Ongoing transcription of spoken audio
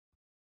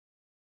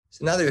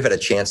So now that we've had a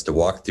chance to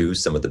walk through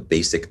some of the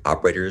basic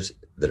operators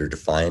that are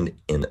defined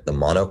in the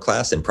mono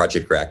class in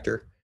Project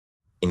Reactor,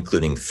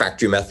 including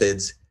factory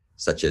methods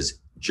such as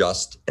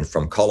just and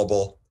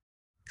fromCallable,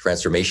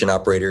 transformation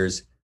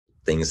operators,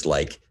 things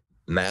like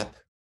map.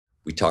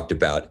 We talked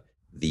about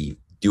the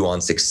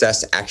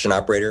doOnSuccess action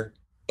operator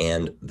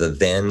and the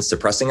then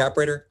suppressing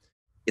operator.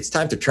 It's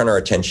time to turn our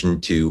attention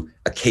to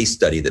a case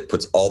study that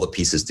puts all the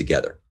pieces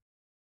together.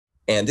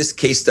 And this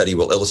case study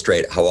will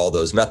illustrate how all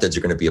those methods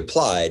are going to be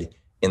applied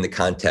in the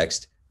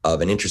context of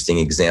an interesting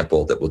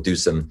example that will do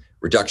some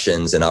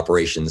reductions and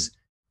operations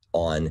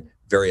on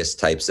various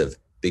types of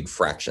big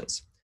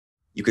fractions.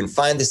 You can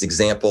find this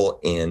example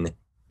in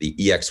the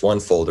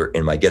ex1 folder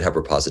in my GitHub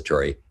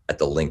repository at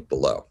the link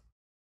below.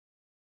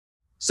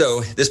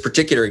 So this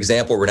particular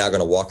example, we're now going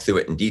to walk through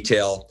it in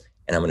detail,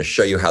 and I'm going to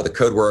show you how the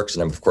code works.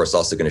 And I'm, of course,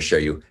 also going to show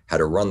you how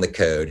to run the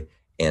code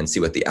and see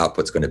what the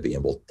output's going to be.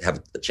 And we'll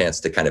have a chance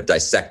to kind of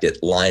dissect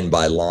it line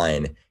by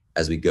line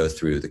as we go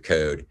through the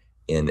code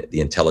in the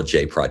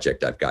IntelliJ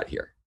project I've got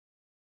here.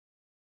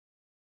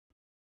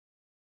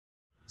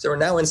 So we're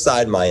now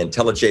inside my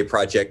IntelliJ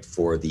project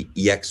for the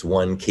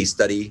ex1 case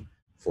study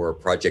for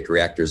Project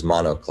Reactor's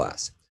mono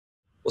class.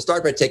 We'll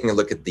start by taking a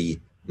look at the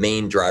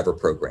main driver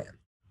program.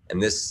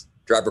 And this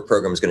driver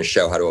program is going to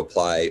show how to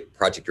apply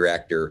Project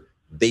Reactor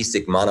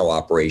basic mono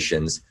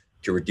operations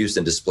to reduce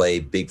and display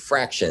big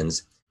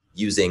fractions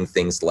using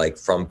things like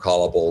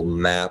fromCallable,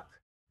 map,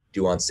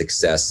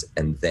 doOnSuccess,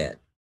 and then.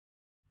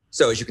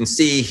 So as you can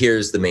see,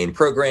 here's the main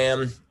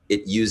program.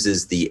 It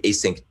uses the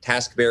async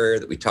task barrier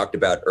that we talked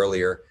about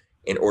earlier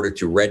in order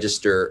to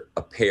register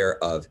a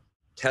pair of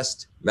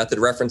test method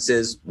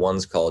references.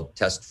 One's called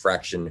test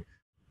fraction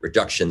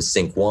reduction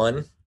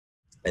sync1,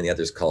 and the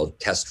other is called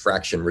test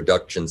fraction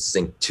reduction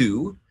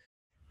sync2.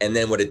 And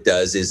then what it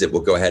does is it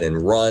will go ahead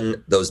and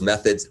run those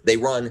methods. They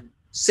run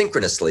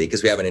synchronously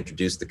because we haven't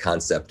introduced the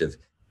concept of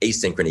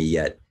asynchrony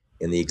yet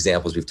in the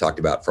examples we've talked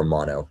about from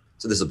mono.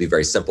 So this will be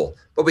very simple,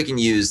 but we can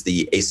use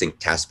the async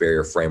task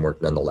barrier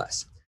framework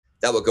nonetheless.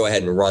 That will go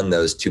ahead and run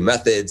those two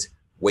methods,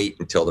 wait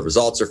until the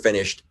results are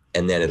finished,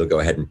 and then it'll go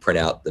ahead and print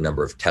out the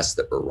number of tests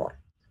that were run,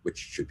 which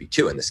should be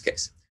 2 in this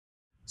case.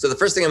 So the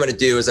first thing I'm going to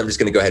do is I'm just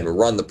going to go ahead and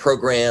run the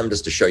program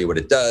just to show you what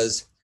it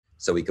does.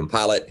 So we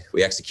compile it,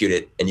 we execute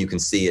it, and you can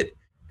see it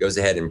goes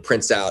ahead and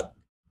prints out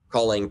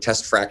calling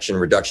test fraction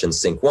reduction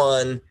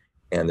sync1,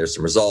 and there's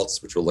some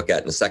results, which we'll look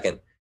at in a second.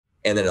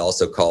 And then it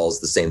also calls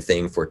the same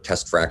thing for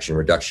test fraction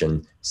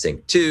reduction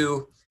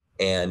sync2.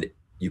 And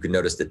you can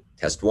notice that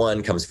test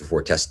 1 comes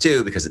before test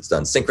 2 because it's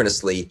done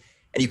synchronously.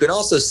 And you can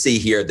also see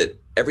here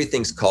that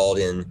everything's called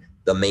in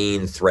the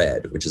main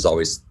thread, which is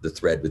always the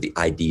thread with the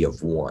ID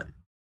of 1.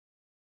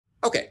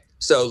 Okay,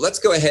 so let's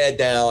go ahead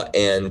now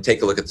and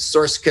take a look at the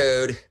source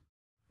code,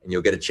 and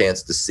you'll get a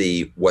chance to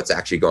see what's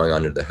actually going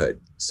on under the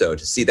hood. So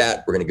to see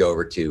that, we're going to go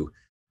over to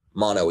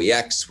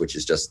monoEX, which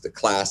is just the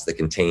class that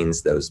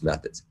contains those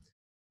methods.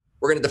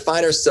 We're going to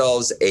define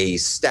ourselves a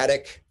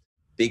static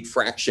big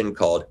fraction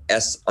called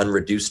S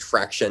unreduced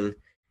fraction.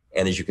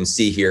 And as you can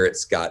see here,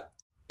 it's got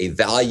a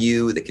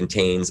value that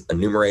contains a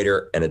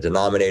numerator and a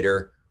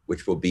denominator,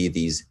 which will be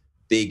these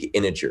big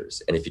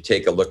integers. And if you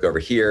take a look over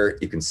here,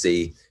 you can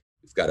see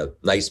we've got a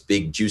nice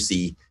big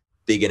juicy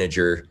big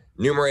integer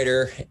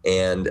numerator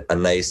and a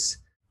nice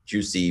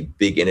juicy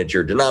big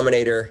integer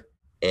denominator.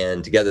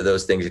 And together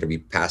those things are going to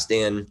be passed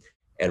in.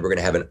 And we're going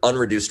to have an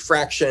unreduced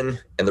fraction.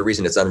 And the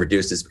reason it's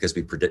unreduced is because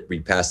we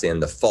pass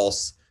in the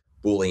false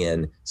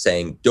Boolean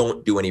saying,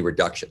 don't do any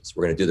reductions.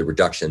 We're going to do the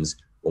reductions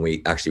when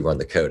we actually run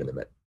the code in a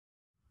minute.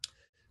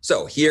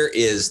 So here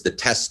is the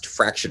test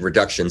fraction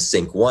reduction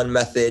sync1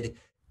 method.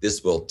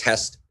 This will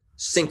test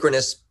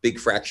synchronous big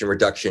fraction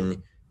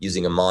reduction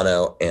using a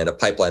mono and a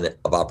pipeline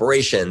of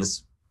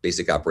operations,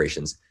 basic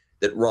operations,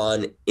 that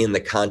run in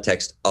the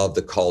context of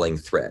the calling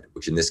thread,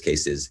 which in this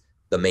case is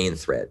the main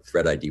thread,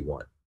 thread ID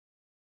 1.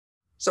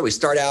 So we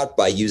start out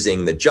by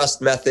using the just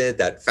method,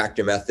 that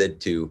factor method,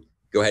 to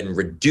go ahead and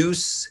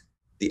reduce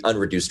the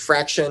unreduced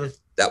fraction.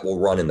 That will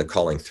run in the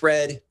calling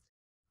thread.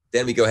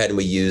 Then we go ahead and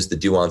we use the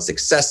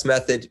doOnSuccess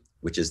method,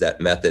 which is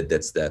that method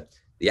that's the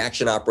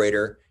action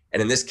operator.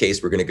 And in this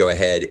case, we're going to go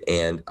ahead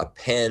and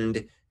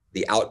append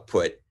the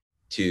output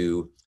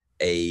to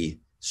a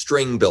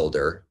string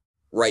builder.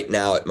 Right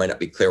now, it might not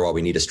be clear why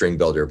we need a string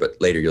builder, but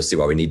later you'll see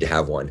why we need to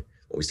have one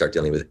when we start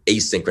dealing with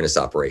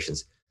asynchronous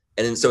operations.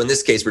 And then, so in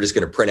this case, we're just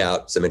going to print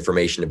out some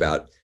information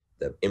about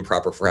the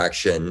improper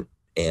fraction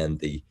and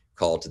the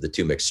call to the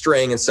two mixed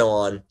string and so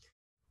on.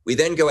 We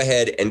then go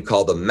ahead and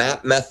call the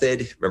map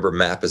method. Remember,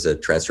 map is a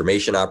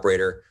transformation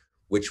operator,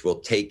 which will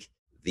take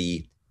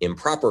the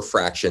improper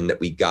fraction that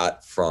we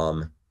got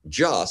from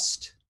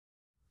just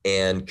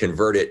and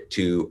convert it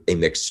to a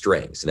mixed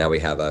string. So now we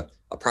have a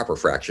proper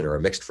fraction or a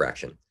mixed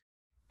fraction.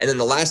 And then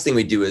the last thing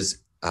we do is,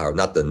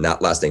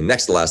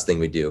 next to last thing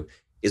we do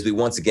is we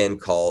once again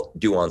call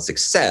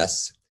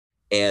doOnSuccess.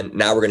 And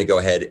now we're going to go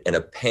ahead and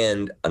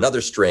append another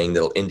string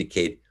that'll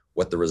indicate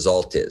what the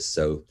result is.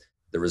 So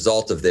the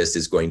result of this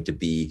is going to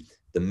be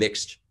the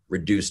mixed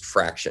reduced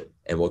fraction.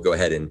 And we'll go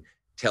ahead and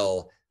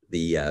tell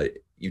the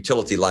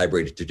utility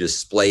library to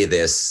display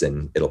this,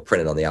 and it'll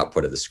print it on the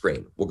output of the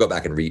screen. We'll go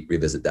back and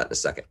revisit that in a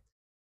second.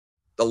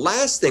 The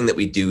last thing that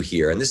we do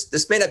here, and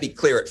this may not be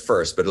clear at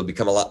first, but it'll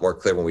become a lot more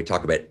clear when we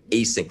talk about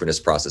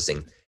asynchronous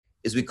processing,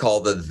 is we call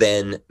the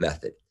then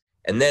method.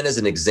 And then is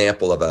an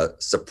example of a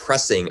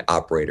suppressing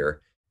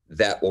operator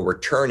that will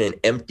return an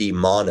empty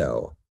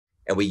mono,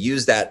 and we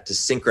use that to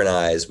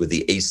synchronize with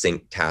the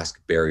async task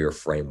barrier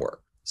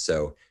framework.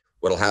 So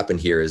what'll happen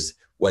here is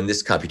when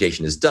this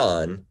computation is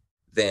done,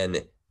 then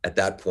at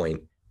that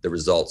point, the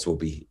results will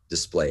be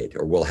displayed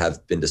or will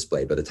have been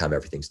displayed by the time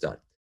everything's done.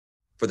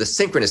 For the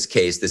synchronous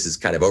case, this is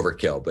kind of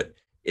overkill, but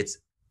it's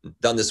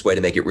done this way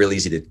to make it real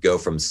easy to go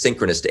from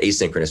synchronous to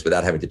asynchronous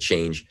without having to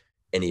change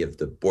any of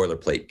the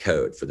boilerplate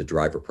code for the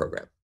driver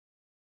program.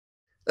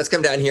 Let's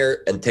come down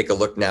here and take a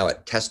look now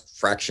at test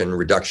fraction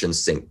reduction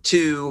sync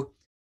 2.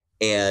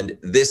 And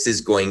this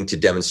is going to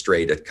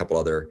demonstrate a couple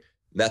other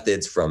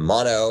methods from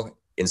Mono.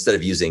 Instead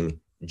of using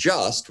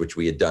just, which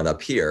we had done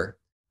up here,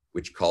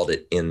 which called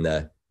it in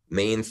the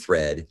main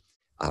thread,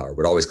 or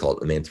would always call it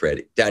the main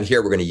thread. Down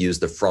here, we're going to use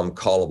the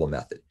fromCallable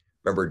method.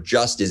 Remember,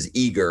 just is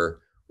eager,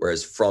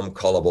 whereas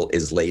fromCallable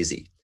is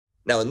lazy.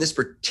 Now, in this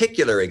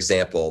particular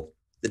example,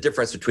 the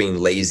difference between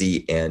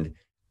lazy and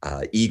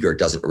eager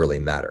doesn't really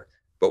matter.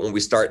 But when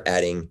we start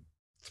adding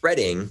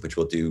threading, which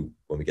we'll do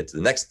when we get to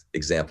the next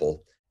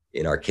example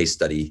in our case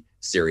study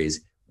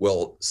series,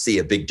 we'll see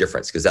a big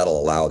difference because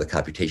that'll allow the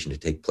computation to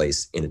take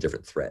place in a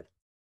different thread.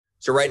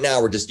 So right now,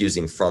 we're just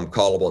using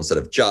fromCallable instead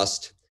of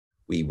just.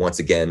 We once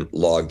again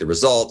log the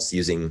results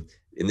using,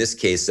 in this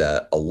case,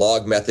 a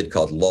log method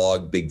called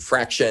log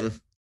BigFraction,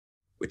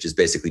 which is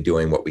basically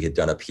doing what we had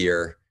done up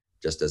here,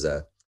 just as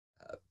a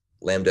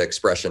lambda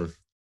expression.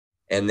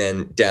 And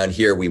then down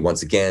here, we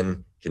once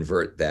again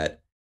convert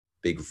that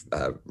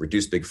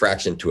reduced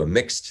BigFraction to a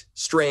mixed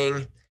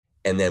string,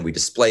 and then we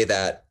display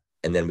that,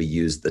 and then we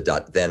use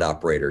the .then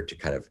operator to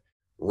kind of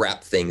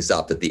wrap things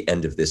up at the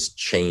end of this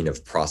chain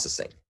of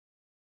processing.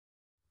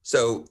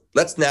 So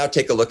let's now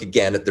take a look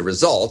again at the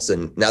results.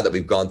 And now that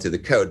we've gone through the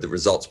code, the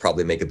results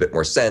probably make a bit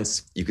more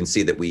sense. You can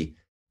see that we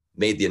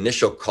made the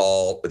initial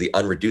call with the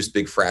unreduced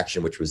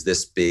BigFraction, which was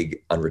this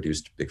big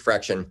unreduced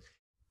BigFraction.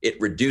 It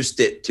reduced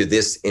it to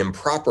this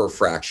improper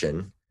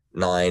fraction,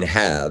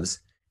 9/2.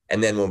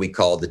 And then when we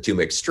called the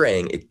toMix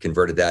string, it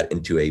converted that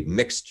into a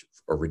mixed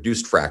or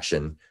reduced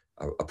fraction,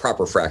 a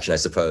proper fraction, I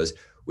suppose,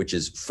 which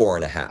is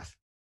 4.5.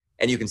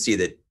 And you can see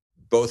that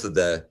both of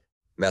the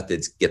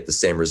methods get the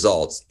same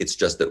results. It's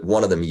just that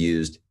one of them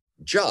used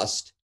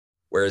just,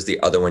 whereas the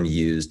other one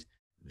used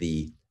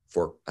the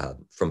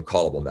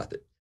fromCallable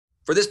method.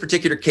 For this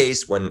particular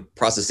case, when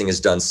processing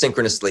is done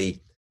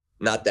synchronously,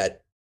 not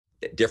that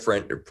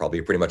different, or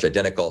probably pretty much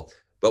identical,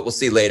 but we'll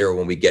see later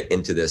when we get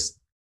into this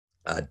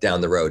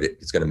down the road,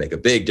 it's going to make a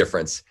big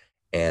difference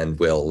and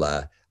will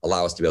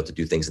allow us to be able to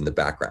do things in the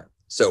background.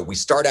 So we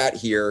start out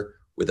here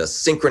with a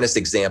synchronous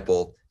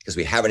example because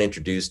we haven't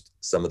introduced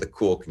some of the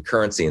cool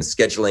concurrency and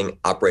scheduling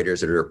operators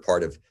that are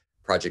part of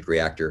Project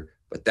Reactor,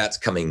 but that's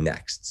coming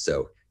next.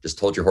 So just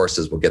hold your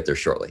horses, we'll get there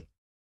shortly.